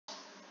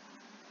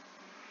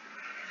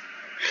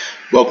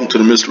Welcome to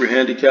the Mystery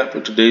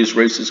Handicapper. Today's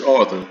races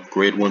are the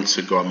Grade 1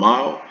 Cigar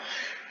Mile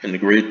and the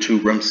Grade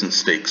 2 Remsen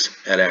Stakes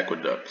at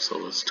Aqueduct. So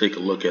let's take a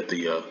look at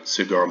the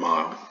Cigar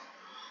Mile.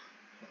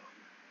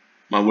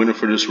 My winner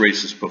for this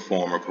race is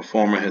Performer.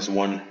 Performer has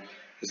won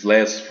his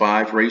last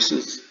 5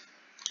 races,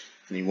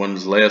 and he won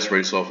his last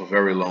race off a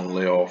very long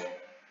layoff.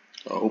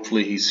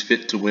 Hopefully he's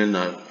fit to win.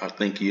 I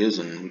think he is,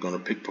 and we're going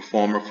to pick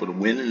Performer for the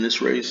win in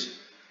this race.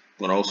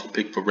 I'm going to also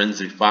pick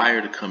Forensic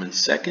Fire to come in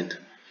second.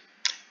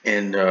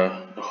 And the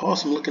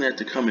horse I'm looking at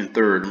to come in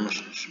third, I'm going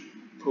to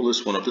pull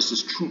this one up. This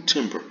is True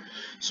Timber.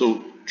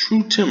 So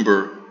True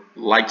Timber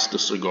likes the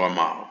Cigar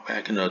Mile.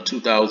 Back in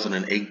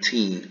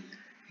 2018,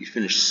 he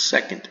finished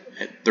second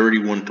at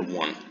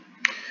 31-1.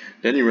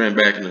 Then he ran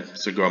back in the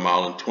Cigar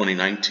Mile in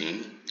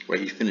 2019, where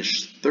he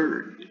finished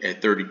third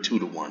at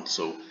 32-1.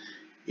 So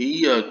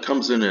he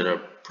comes in at a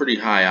pretty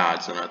high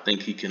odds, and I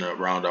think he can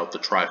round out the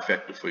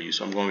trifecta for you.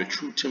 So I'm going with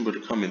True Timber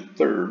to come in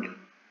third.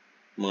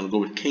 I'm going to go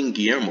with King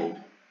Guillermo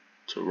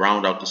to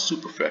round out the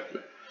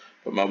superfecta.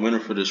 But my winner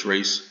for this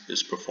race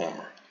is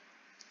Performer.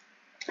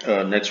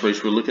 Next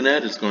race we're looking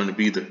at is going to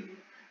be the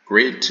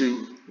Grade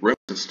 2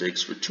 Remsen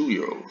Stakes for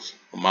 2-year-olds,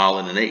 1 mile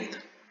and an eighth.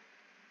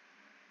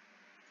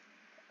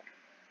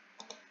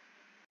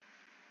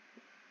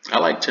 I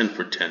like 10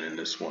 for 10 in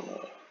this one.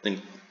 I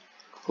think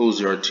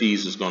Jose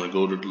Ortiz is going to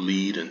go to the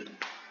lead and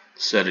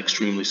set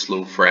extremely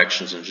slow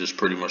fractions and just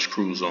pretty much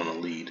cruise on a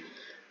lead.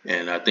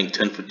 And I think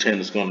 10 for 10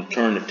 is going to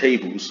turn the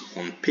tables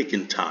on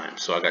Picking Time.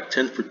 So I got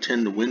 10 for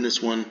 10 to win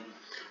this one,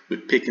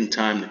 with Picking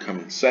Time to come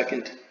in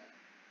second.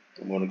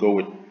 I'm going to go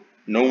with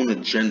Known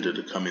Agenda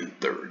to come in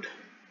third.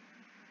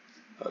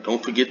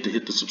 Don't forget to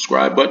hit the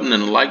subscribe button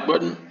and the like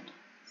button.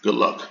 Good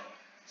luck.